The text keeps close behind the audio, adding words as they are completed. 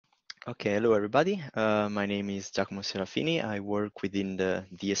Okay, hello everybody. My name is Giacomo Serafini. I work within the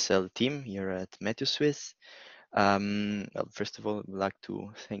DSL team here at MeteoSwiss. Well, first of all, I'd like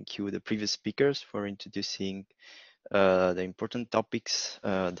to thank you, the previous speakers, for introducing the important topics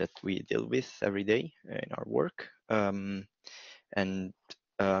that we deal with every day in our work. And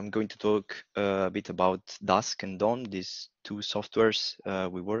I'm going to talk a bit about Dusk and Dawn, these two softwares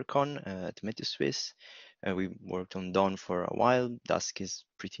we work on at MeteoSwiss. We worked on Dawn for a while. Dusk is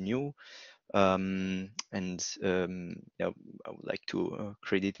pretty new. Yeah, I would like to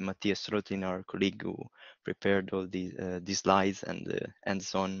credit Matthias Rotlin, our colleague who prepared all these slides and the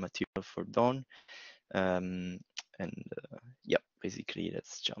hands-on material for Dawn. Yeah, basically,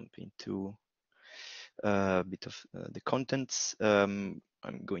 let's jump into a bit of the contents. I'm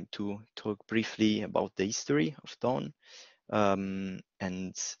going to talk briefly about the history of Dawn, and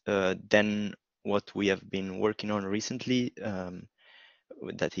then what we have been working on recently.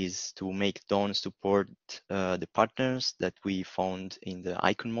 That is to make Dawn support the partners that we found in the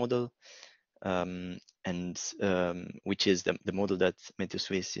icon model, which is the model that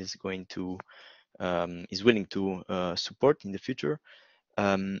MeteoSwiss is going to is willing to support in the future.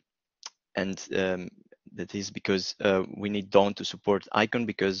 That is because we need Dawn to support icon,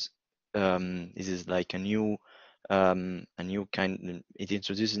 because this is like a new kind. It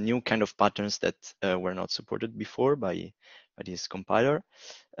introduces new kind of patterns that were not supported before by this compiler.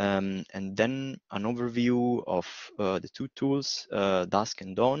 And then an overview of the two tools, Dusk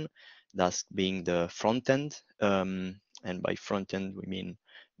and Dawn. Dusk being the front end, and by front end we mean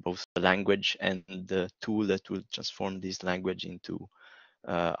both the language and the tool that will transform this language into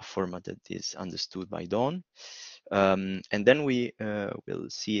a format that is understood by Dawn. And then we will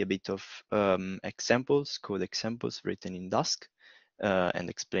see a bit of examples, code examples written in Dusk, and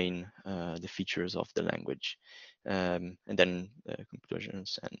explain the features of the language. And then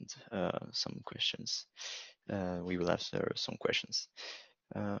conclusions and some questions. We will answer some questions.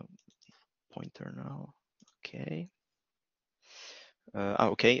 Pointer now. Okay.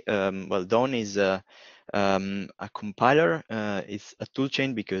 Okay. Well, Dawn is a compiler. It's a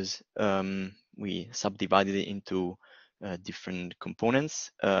toolchain because we subdivided it into different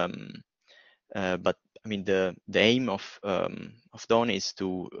components. But I mean, the aim of Dawn is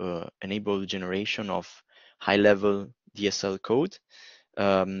to enable generation of high-level DSL code.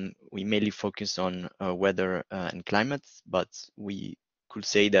 We mainly focus on weather and climate, but we could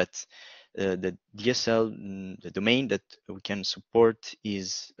say that the DSL, the domain that we can support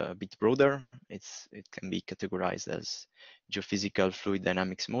is a bit broader. It can be categorized as geophysical fluid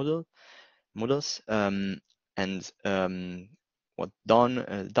dynamics models. What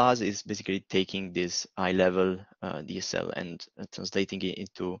Dawn does is basically taking this high-level DSL and translating it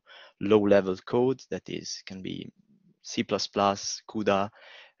into low-level code that can be C++, CUDA,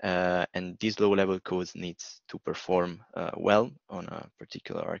 and these low-level codes needs to perform well on a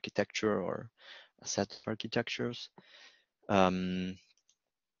particular architecture or a set of architectures. A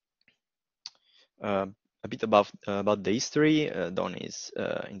bit about the history. Dawn is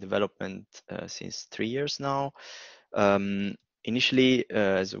in development since 3 years now. Initially,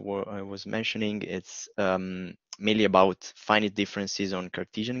 as I was mentioning, it's mainly about finite differences on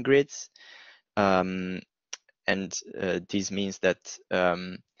Cartesian grids. This means that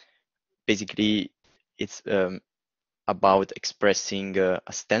basically it's about expressing a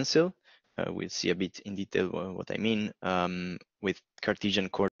stencil. We'll see a bit in detail what I mean, with Cartesian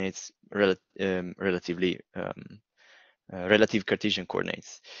coordinates, relative Cartesian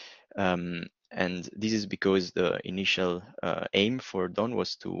coordinates. And this is because the initial aim for Dawn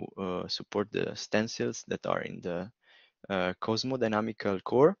was to support the stencils that are in the cosmodynamical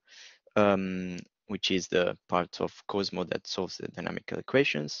core, which is the part of Cosmo that solves the dynamical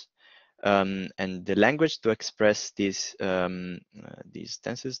equations. And the language to express these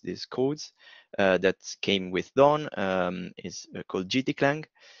stencils, these codes that came with Dawn is called GTClang.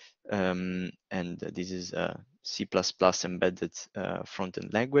 And this is a C++ embedded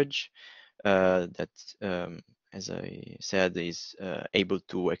front-end language that, as I said, is able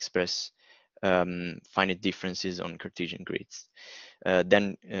to express finite differences on Cartesian grids.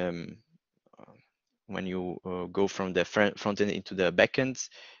 Then when you go from the front end into the backend,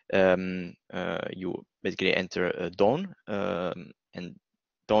 you basically enter Dawn, and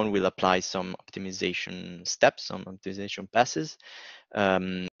Dawn will apply some optimization steps, some optimization passes,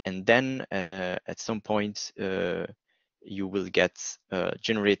 and then at some point you will get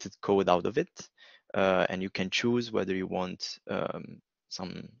generated code out of it, and you can choose whether you want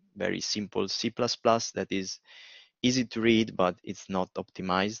some very simple C++ that is easy to read, but it's not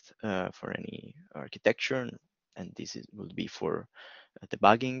optimized for any architecture, and this will be for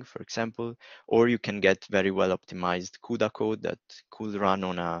debugging, for example, or you can get very well optimized CUDA code that could run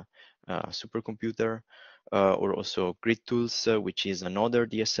on a supercomputer, or also grid tools, which is another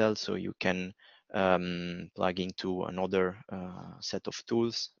DSL, so you can plug into another set of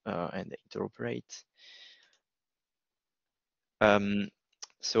tools and interoperate.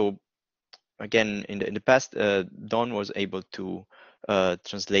 So again, in the past, Dawn was able to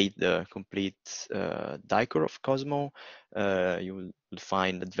translate the complete die-core of Cosmo. You will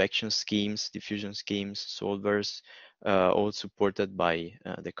find advection schemes, diffusion schemes, solvers, all supported by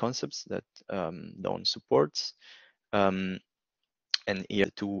the concepts that Dawn supports. And here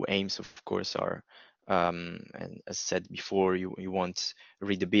the two aims, of course, are, and as said before, you want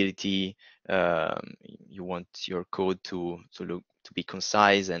readability, you want your code to be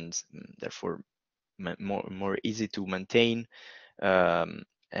concise and therefore more easy to maintain,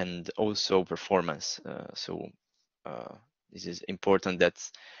 and also performance. So this is important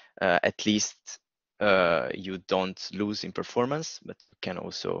that at least you don't lose in performance, but you can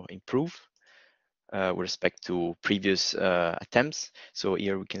also improve with respect to previous attempts. So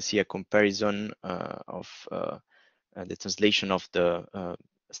here we can see a comparison of the translation of the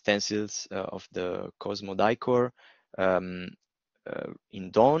stencils of the Cosmo die-core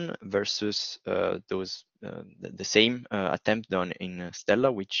in Dawn versus the same attempt done in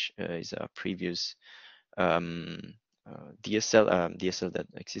Stella, which is a previous DSL that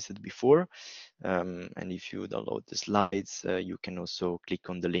existed before. And if you download the slides, you can also click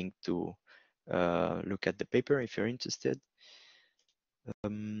on the link to look at the paper if you're interested.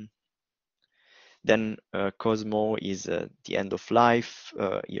 Then Cosmo is the end of life.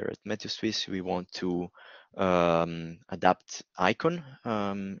 Here at Matthew Swiss, we want to adapt Icon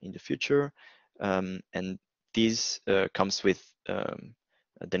in the future. And this comes with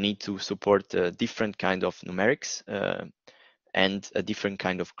the need to support different kind of numerics and a different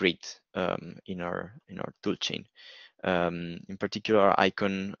kind of grid in our toolchain. In particular,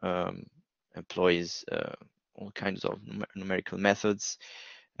 Icon employs all kinds of numerical methods,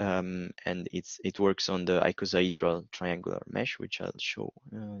 and it works on the icosahedral triangular mesh, which I'll show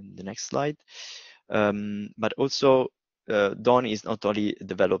in the next slide. But also, Dawn is not only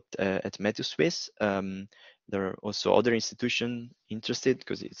developed at Matthew Swiss. There are also other institutions interested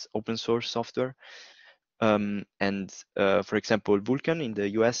because it's open source software. And for example, Vulkan in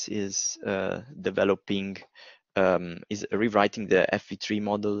the US is developing, is rewriting the FV3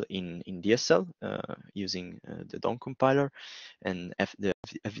 model in DSL using the Dawn compiler. And the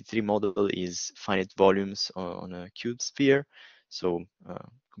FV3 model is finite volumes on a cube sphere. So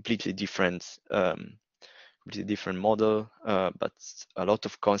completely different model, but a lot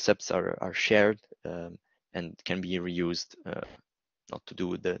of concepts are shared and can be reused, not to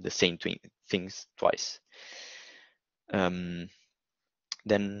do the same things twice. Then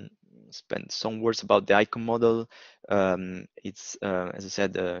spend some words about the icon model. It's, as I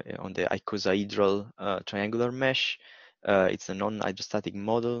said, on the icosahedral triangular mesh. It's a non-hydrostatic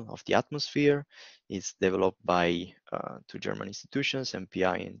model of the atmosphere. It's developed by two German institutions,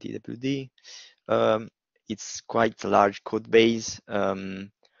 MPI and DWD. It's quite a large code base,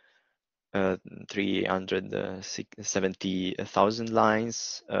 370,000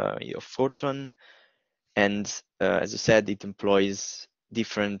 lines of Fortran. And as I said, it employs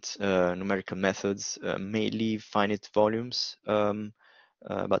different numerical methods, mainly finite volumes,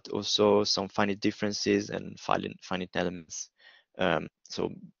 but also some finite differences and finite elements. So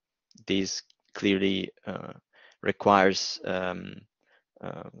this clearly requires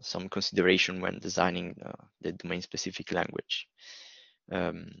some consideration when designing the domain-specific language.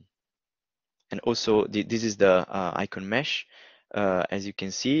 And also, this is the icon mesh. As you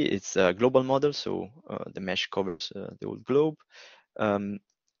can see, it's a global model, so the mesh covers the whole globe.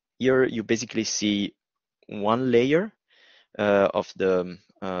 Here you basically see one layer of the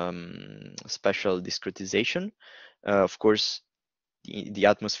spatial discretization. Of course, the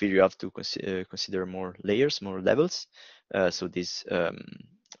atmosphere, you have to consider more layers, more levels. So this,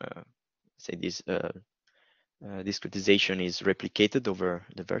 discretization is replicated over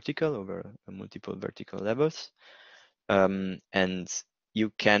the vertical, over multiple vertical levels. And you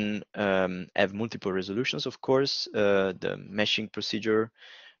can have multiple resolutions, of course. The meshing procedure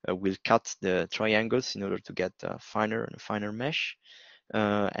will cut the triangles in order to get a finer and finer mesh.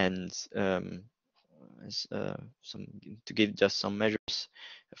 And to give just some measures,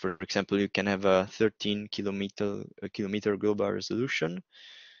 for example, you can have a 13 kilometer global resolution.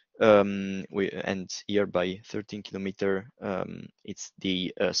 And here by 13 kilometer, it's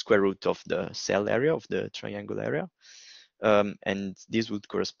the square root of the cell area of the triangle area. And this would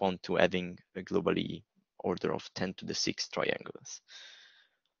correspond to having a globally order of 10 to the 6 triangles.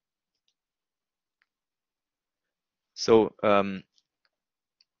 So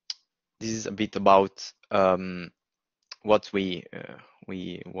this is a bit about what were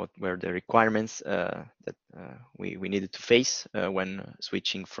the requirements that we needed to face when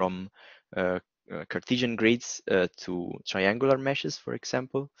switching from Cartesian grids to triangular meshes, for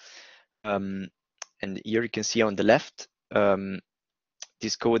example. And here you can see on the left,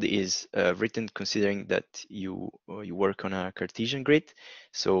 this code is written considering that you work on a Cartesian grid,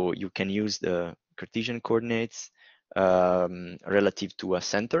 so you can use the Cartesian coordinates relative to a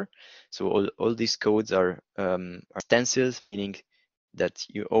center. So all these codes are stencils, meaning that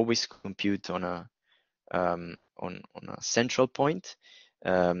you always compute on a central point,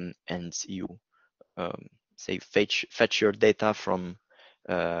 and you say fetch your data from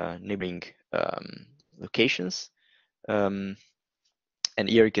neighboring locations. And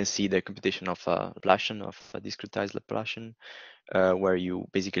here you can see the computation of a Laplacian, of a discretized Laplacian, where you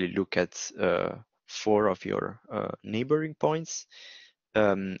basically look at 4 of your neighboring points,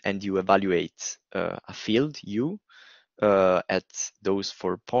 and you evaluate a field U at those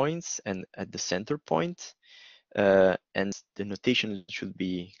 4 points and at the center point. And the notation should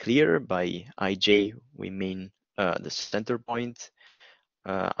be clear. By ij, we mean the center point.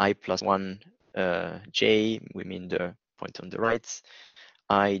 I plus 1 j, we mean the point on the right.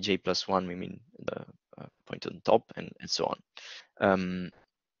 I, j plus 1, we mean the point on top, and so on.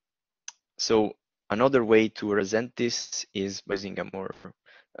 So another way to represent this is by using a more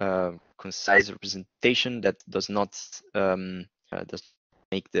concise representation that does not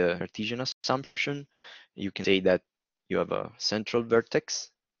make the Cartesian assumption. You can say that you have a central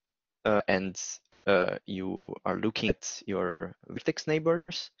vertex, and you are looking at your vertex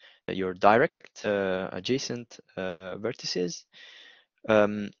neighbors, your direct adjacent vertices,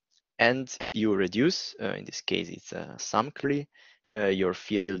 and you reduce, in this case it's a sum query, your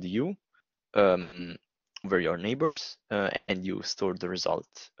field U over your neighbors, and you store the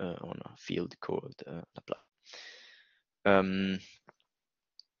result on a field called Laplace.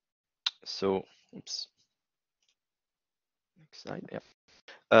 So, oops, next slide, yeah.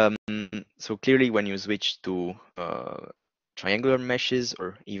 So clearly when you switch to triangular meshes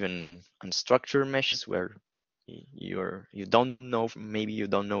or even unstructured meshes where you don't know, maybe you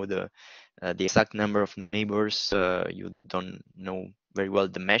don't know the exact number of neighbors, you don't know very well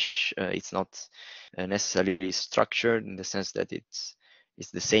the mesh, it's not necessarily structured in the sense that it's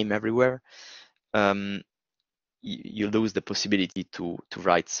the same everywhere. You lose the possibility to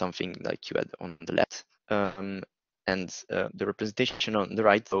write something like you had on the left, and the representation on the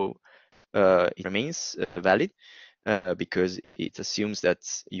right, though, it remains valid because it assumes that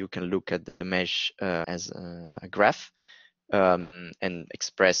you can look at the mesh as a graph and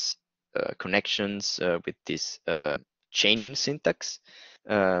express connections with this chain syntax.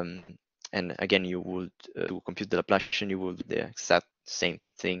 And again, you would to compute the Laplacian, you will do the exact same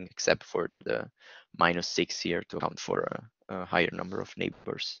thing except for the -6 here to account for a higher number of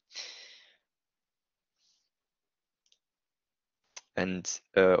neighbors. And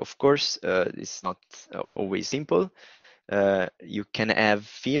of course, it's not always simple. You can have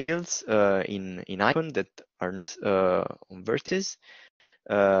fields in icon that aren't on vertices.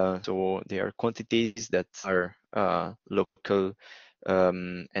 So they are quantities that are local,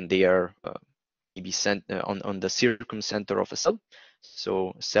 and they are maybe sent on the circumcenter of a cell,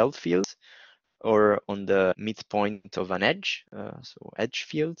 so cell fields, or on the midpoint of an edge, so edge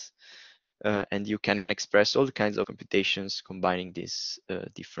fields. And you can express all kinds of computations combining these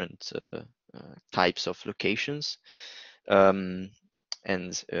different types of locations. And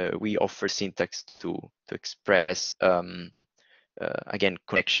we offer syntax to express again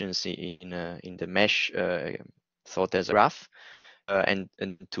connections in the mesh thought as a graph, and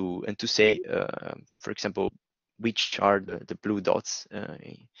to say, for example, which are the blue dots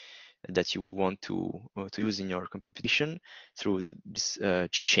that you want to use in your computation through this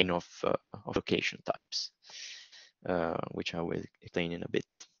chain of location types, which I will explain in a bit.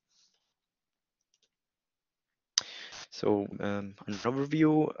 So an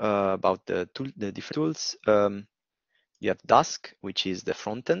overview about the different tools. You have Dusk, which is the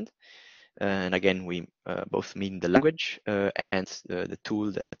front end. And again, we both mean the language and the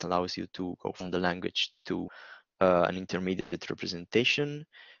tool that allows you to go from the language to an intermediate representation,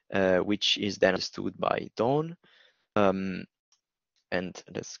 which is then understood by Dawn. And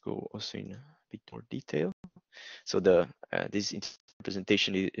let's go also in a bit more detail. So this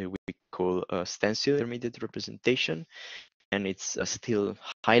representation we call a stencil intermediate representation, and it's still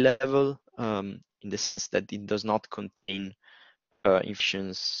high level in the sense that it does not contain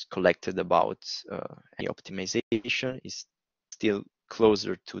information collected about any optimization is still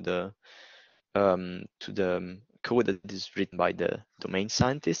closer to the code that is written by the domain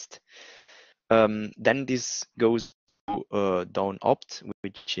scientist. Then this goes to DownOpt,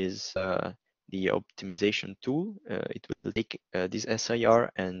 which is the optimization tool. It will take this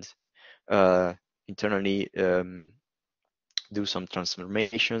SIR and internally do some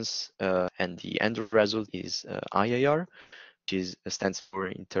transformations, and the end result is IIR, which stands for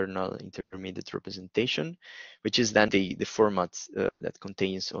internal intermediate representation, which is then the format that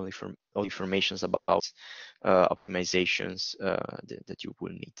contains all informations about optimizations that you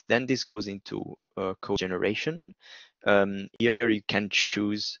will need. Then this goes into code generation. Here you can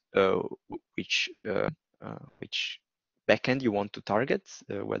choose which backend you want to target,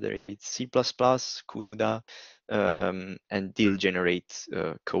 whether it's C++, CUDA, and they'll generate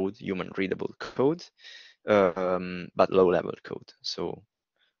code, human readable code, but low level code. So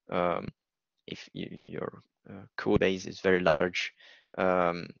if your code base is very large,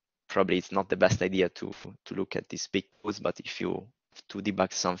 probably it's not the best idea to look at these big codes, but if you have to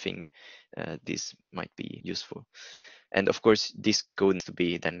debug something, this might be useful. And of course, this code needs to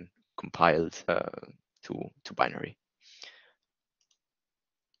be then compiled to binary.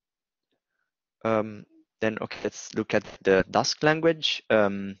 Then, okay, let's look at the Dusk language.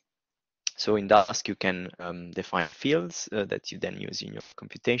 So in Dusk, you can define fields that you then use in your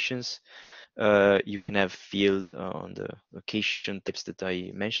computations. You can have fields on the location types that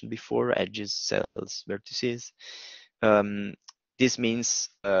I mentioned before: edges, cells, vertices. This means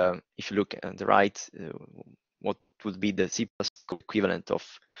if you look at the right, what would be the C++ equivalent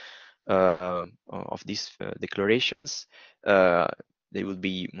of these declarations? They will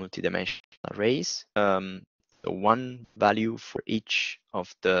be multidimensional arrays. So one value for each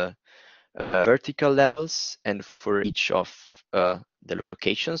of the vertical levels and for each of the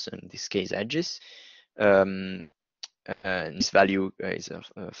locations, in this case edges. This value is a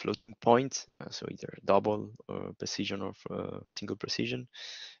floating point, so either double precision or single precision.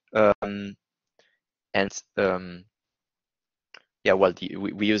 Yeah, well,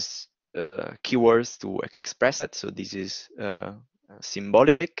 we use keywords to express that. So this is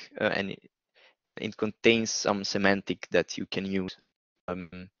symbolic, and it contains some semantic that you can use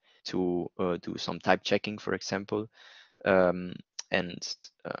to do some type checking, for example, and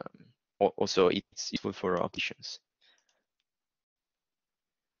also it's useful for operations.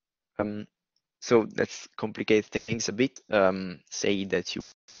 So let's complicate things a bit. Say that you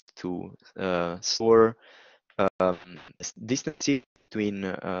want to store distance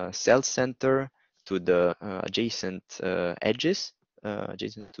between cell center to the adjacent edges,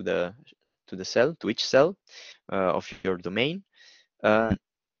 adjacent to the cell, to each cell of your domain.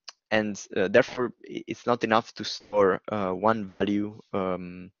 And therefore, it's not enough to store one value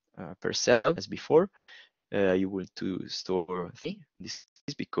per cell as before. You will to store three. This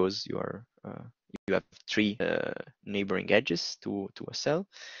is because you have three neighboring edges to a cell.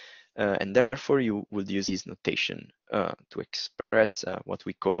 And therefore, you would use this notation to express what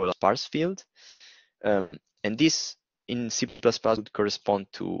we call a sparse field. And this in C++ would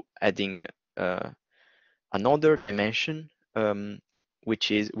correspond to adding another dimension,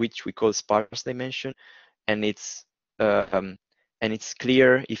 which we call sparse dimension, and it's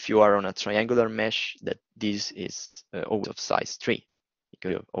clear if you are on a triangular mesh that this is always of size 3.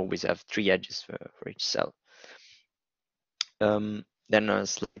 You always have 3 edges for each cell. Then a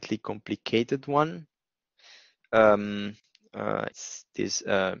slightly complicated one. It's this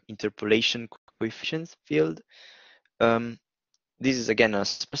interpolation coefficient field. This is again a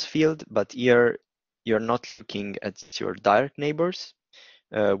sparse field, but here you're not looking at your direct neighbors.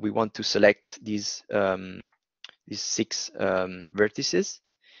 We want to select these 6 vertices,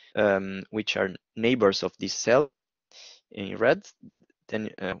 which are neighbors of this cell in red. Then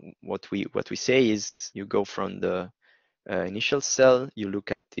what we say is you go from the initial cell, you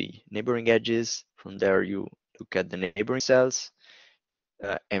look at the neighboring edges. From there, you look at the neighboring cells,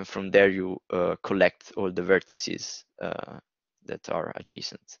 and from there you collect all the vertices that are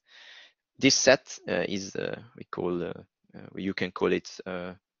adjacent. This set is you can call it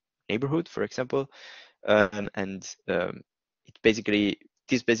neighborhood, for example, and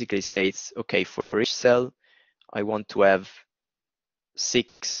this basically states, okay, for each cell, I want to have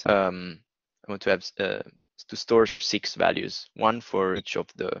 6. I want to have to store 6 values, one for each of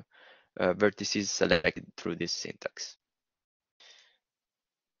the vertices selected through this syntax.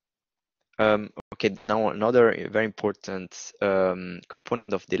 Okay, now another very important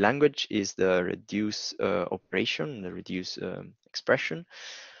component of the language is the reduce operation, the reduce expression.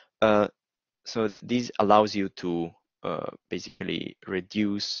 So this allows you to basically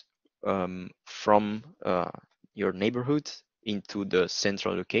reduce from your neighborhood into the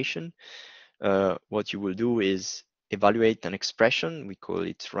central location, what you will do is evaluate an expression. We call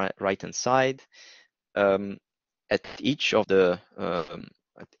it right-hand side um, at each of the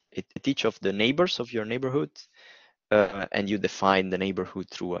at each of the neighbors of your neighborhood, and you define the neighborhood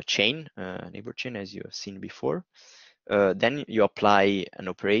through a chain, neighbor chain, as you have seen before. Then you apply an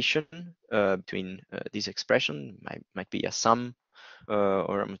operation between this expression, might be a sum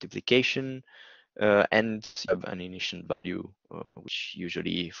or a multiplication, and you have an initial value, which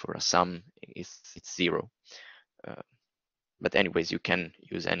usually for a sum it's 0. But anyways, you can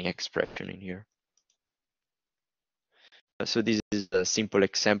use any expression in here. So this is a simple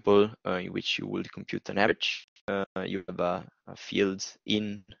example in which you will compute an average. You have a field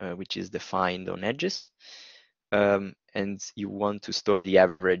in which is defined on edges, and you want to store the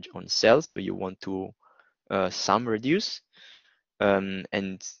average on cells, so you want to sum reduce,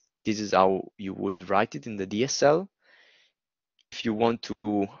 and this is how you would write it in the DSL. If you want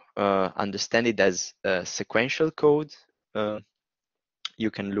to understand it as a sequential code,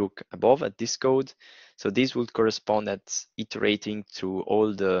 you can look above at this code. So this would correspond at iterating through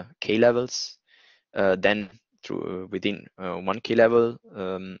all the k levels, then through within 1k level,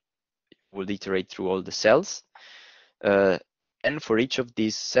 will iterate through all the cells. And for each of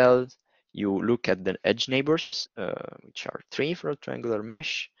these cells, you look at the edge neighbors, which are 3 for a triangular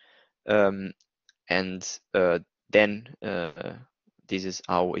mesh, and then this is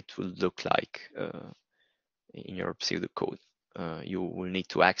how it will look like in your pseudocode. You will need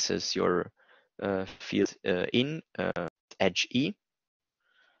to access your field in edge E,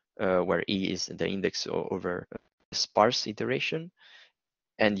 where E is the index over sparse iteration,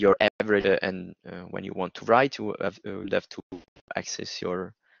 and your average. And when you want to write, you will have to access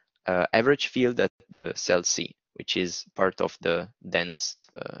your average field at cell C, which is part of the dense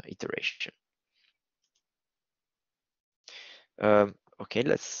iteration. Okay,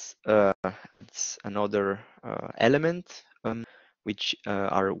 let's another element, which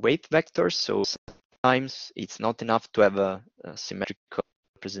are weight vectors. So sometimes it's not enough to have a symmetrical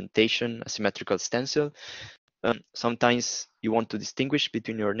representation, a symmetrical stencil. Sometimes you want to distinguish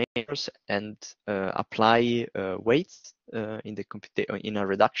between your neighbors and apply weights in a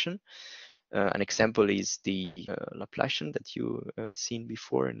reduction. An example is the Laplacian that you have seen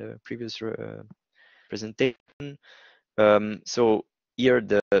before in the previous presentation. So here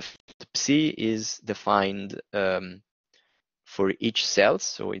the psi is defined for each cell,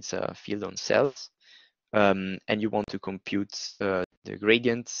 so it's a field on cells, and you want to compute the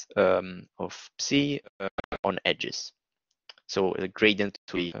gradient of psi on edges. So the gradient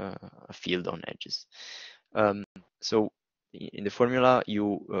to be a field on edges. So in the formula,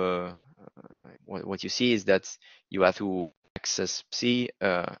 what you see is that you have to access psi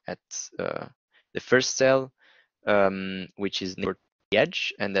at the first cell, which is neighbor to the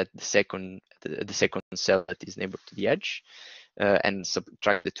edge, and at the second cell that is neighbor to the edge, and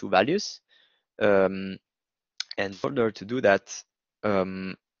subtract the two values. And in order to do that,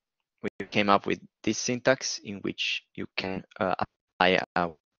 we came up with this syntax in which you can apply a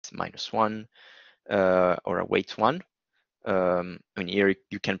 -1 or a weight 1. I mean, here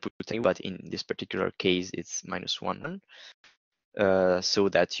you can put a, but in this particular case, it's -1, so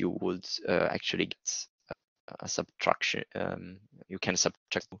that you would actually get a subtraction. You can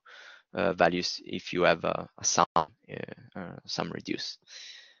subtract values if you have a sum reduce.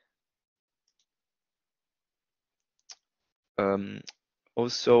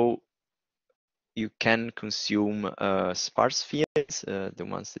 Also, you can consume sparse fields, the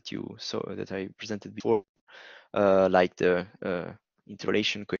ones that you saw that I presented before, like the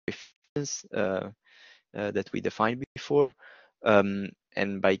interpolation coefficients that we defined before.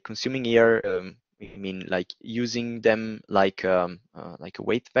 And by consuming here, we mean like using them like a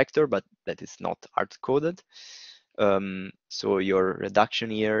weight vector, but that is not hard coded. So your reduction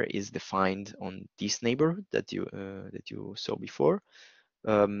here is defined on this neighborhood that you saw before.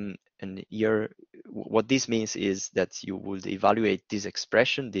 And here, what this means is that you would evaluate this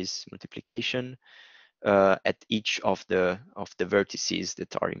expression, this multiplication, at each of the vertices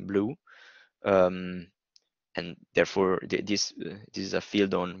that are in blue, and therefore this is a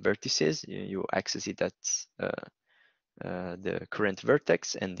field on vertices. You access it at the current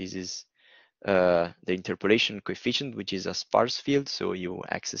vertex, and this is the interpolation coefficient, which is a sparse field. So you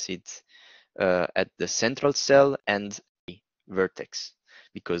access it at the central cell and the vertex,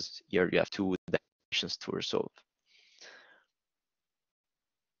 because here you have two dimensions to resolve.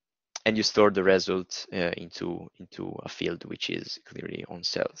 And you store the result into a field which is clearly on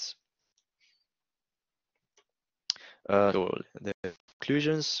cells. So the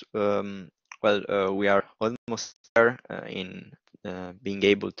conclusions, well, we are almost there in being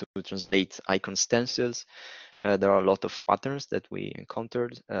able to translate icon stencils. There are a lot of patterns that we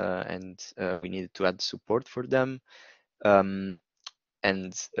encountered, and we needed to add support for them. And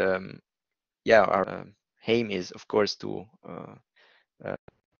yeah, our aim is, of course, to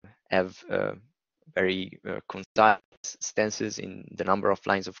have very concise stencils in the number of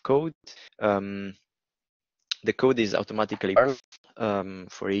lines of code. The code is automatically parallel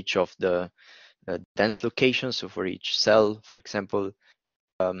for each of the dense locations. So for each cell, for example,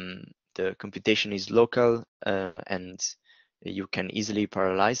 the computation is local and you can easily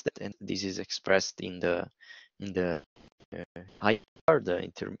parallelize that, and this is expressed in the IR,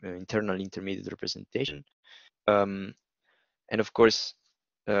 the internal intermediate representation. And of course,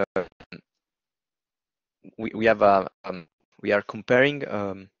 we have we are comparing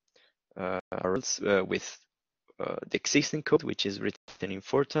our rules with the existing code, which is written in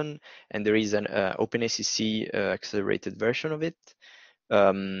Fortran, and there is an OpenACC accelerated version of it,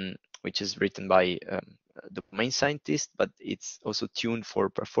 which is written by the domain scientist, but it's also tuned for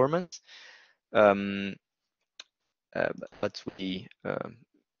performance. But we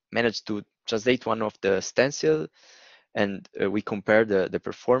managed to translate one of the stencil, and we compare the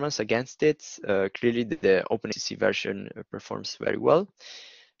performance against it. Clearly, the OpenACC version performs very well.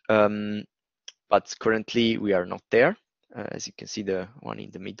 But currently we are not there. As you can see, the one in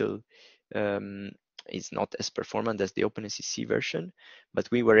the middle is not as performant as the OpenACC version, but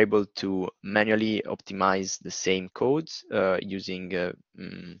we were able to manually optimize the same codes using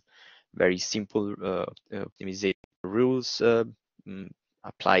very simple optimization rules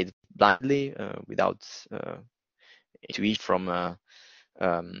applied blindly without intuition from a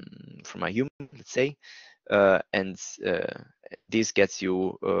human, let's say, and this gets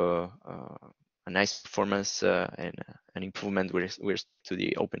you a nice performance and an improvement with to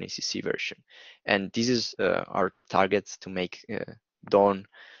the OpenACC version. And this is our target, to make Dawn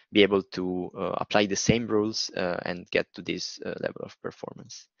be able to apply the same rules and get to this level of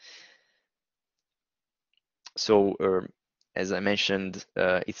performance. So as I mentioned,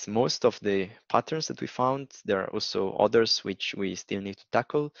 it's most of the patterns that we found. There are also others which we still need to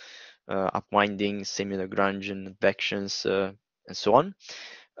tackle, upwinding, semi-Lagrangian advections, and so on.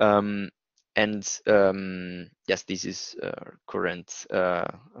 Yes, this is our current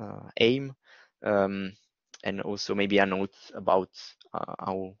aim. And also maybe a note about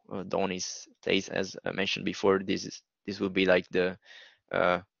how Dawn is placed. As I mentioned before, this will be like the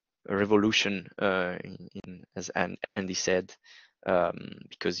revolution, as Andy said,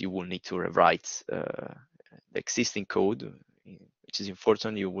 because you will need to rewrite the existing code, which is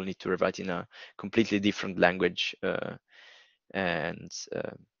important. You will need to rewrite in a completely different language, and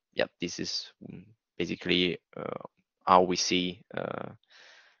yeah, this is basically how we see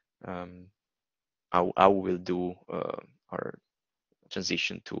how we'll do our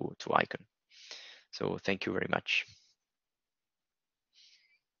transition to icon. So thank you very much.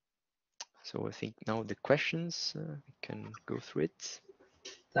 So I think now the questions, we can go through it.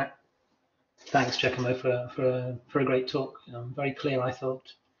 Thanks, Giacomo, for a great talk. Very clear, I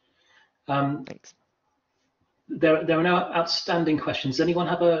thought. Thanks. There are no outstanding questions. Does anyone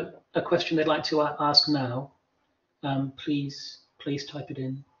have a question they'd like to ask now? Please type it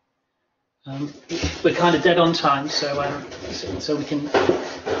in. We're kind of dead on time, so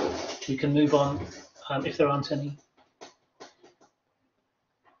we can move on if there aren't any.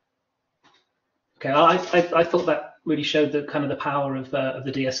 Okay, I thought that really showed the kind of the power of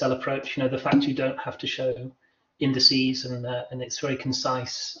the DSL approach. You know, the fact you don't have to show indices and it's very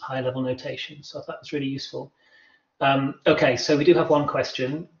concise, high-level notation. So I thought that was really useful. Okay, so we do have one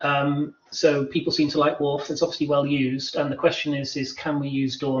question. So people seem to like WRF. It's obviously well used, and the question is can we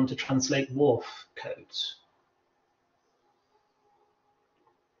use Dawn to translate WRF codes?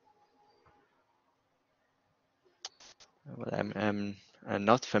 Well, I'm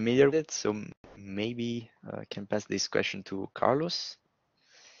not familiar with it, so maybe I can pass this question to Carlos.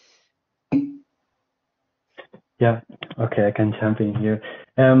 Yeah, okay, I can jump in here.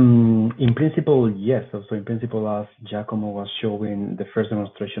 In principle, yes. Also, in principle, as Giacomo was showing, the first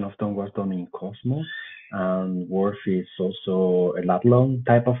demonstration of Dawn was done in Cosmos, and WRF is also a lat long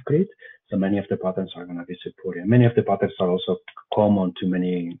type of grid. So many of the patterns are going to be supported. Many of the patterns are also common to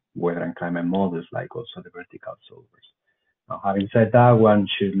many weather and climate models, like also the vertical solvers. Now, having said that, one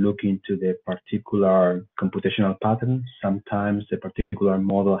should look into the particular computational pattern. Sometimes the particular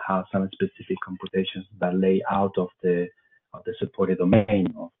model has some specific computations that lay out of the supported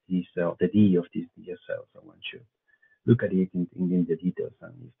domain of this the D of this DSL. So one should look at it in the details,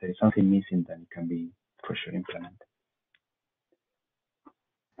 and if there is something missing, then it can be for sure implemented.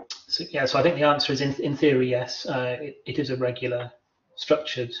 So yeah, so I think the answer is in theory, yes. It is a regular,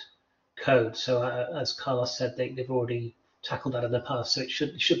 structured code. So as Carlos said, they've already tackled that in the past, so it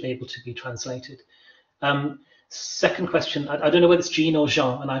should be able to be translated. Second question, I don't know whether it's Jean or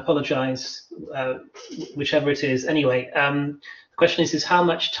Jean, and I apologize, whichever it is. Anyway, the question is how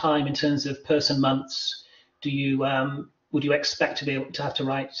much time in terms of person months do you would you expect to be able to have to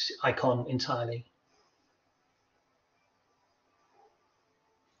write icon entirely?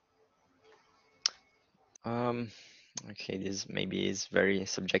 Okay, this maybe is very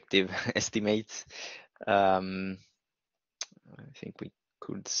subjective estimate. I think we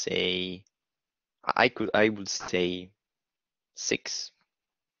could say, I would say 6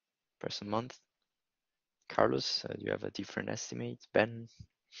 person month. Carlos, do you have a different estimate? Ben?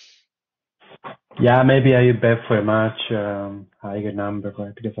 Yeah, maybe I bet for a much higher number,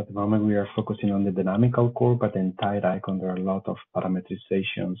 right? Because at the moment we are focusing on the dynamical core, but the entire icon, there are a lot of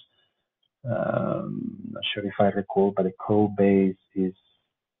parameterizations. Not sure if I recall, but the code base is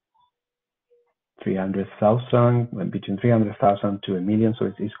 300,000, between 300,000 to a million.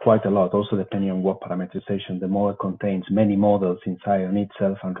 So it's quite a lot, also depending on what parameterization. The model contains many models inside on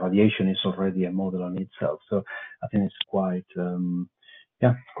itself, and radiation is already a model on itself. So I think it's quite,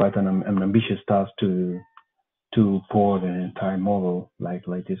 quite an ambitious task to port an entire model like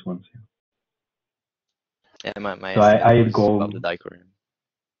this one. Yeah, my So estimate was go about the Dicor.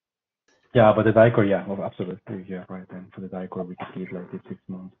 Yeah, but the Dicor, yeah, well, absolutely, yeah, right. And for the Dicor, we could give like 6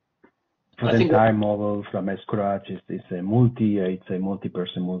 months. For the entire model from scratch, it's a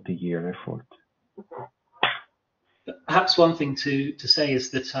multi-person, multi-year effort. Perhaps one thing to say is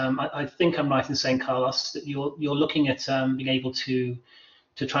that I think I'm right in saying, Carlos, that you're looking at being able to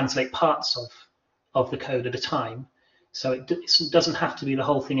translate parts of the code at a time. So it doesn't have to be the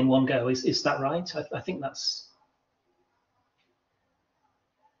whole thing in one go. Is that right? I think that's...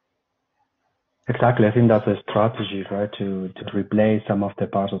 Exactly. I think that's a strategy, right? To replace some of the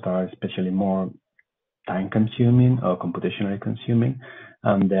parts that are especially more time consuming or computationally consuming,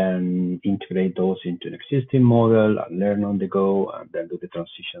 and then integrate those into an existing model and learn on the go, and then do the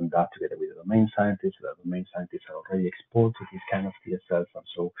transition that together with the domain scientists. The domain scientists are already exposed to this kind of DSLs, and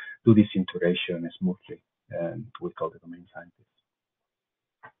so do this integration smoothly with all the domain scientists.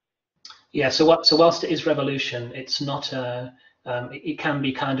 Yeah, so whilst it is revolution, it's not it can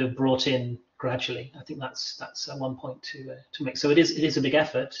be kind of brought in gradually. I think that's one point to make. So it is a big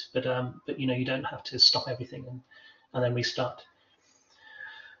effort, but you know, you don't have to stop everything and then restart.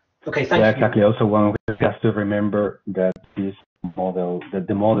 Okay, thank you. Yeah, exactly. Also, one we have to remember that the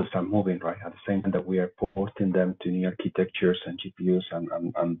models are moving, right? At the same time that we are porting them to new architectures and GPUs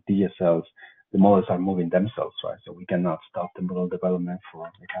and DSLs, the models are moving themselves, right? So we cannot stop the model development for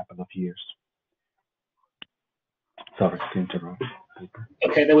a couple of years. Sorry to interrupt.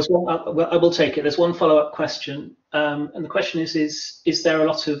 Okay, there was one. I will take it. There's one follow-up question, and the question is there a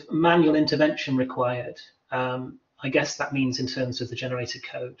lot of manual intervention required? I guess that means in terms of the generated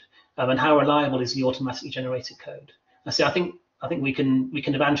code, and how reliable is the automatically generated code? I think we can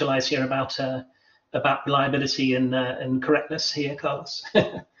evangelize here about reliability and correctness here, Carlos.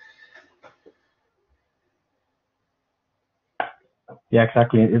 Yeah,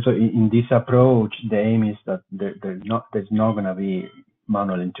 exactly. So in this approach, the aim is that there's not going to be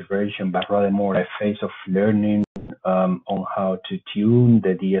manual integration, but rather more a phase of learning on how to tune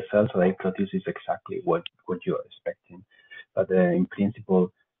the DSL so that it produces exactly what you are expecting. But in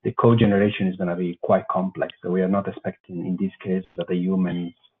principle, the code generation is going to be quite complex. So we are not expecting in this case that the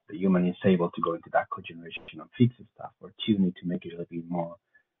human is able to go into that code generation and fix the stuff or tune it to make it a little bit more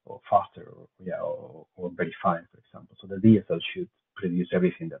or faster or very fine, for example. So the DSL should produce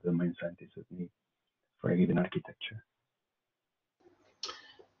everything that the domain scientists would need for a given architecture.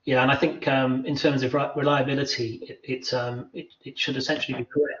 Yeah, and I think in terms of reliability, it should essentially be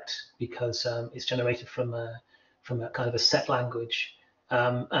correct because it's generated from a kind of a set language,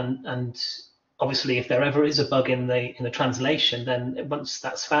 and obviously if there ever is a bug in the translation, then once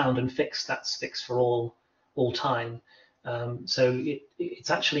that's found and fixed, that's fixed for all time. So it's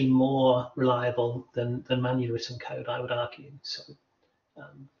actually more reliable than manually written code, I would argue. So,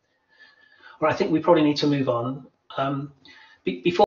 well, I think we probably need to move on. Before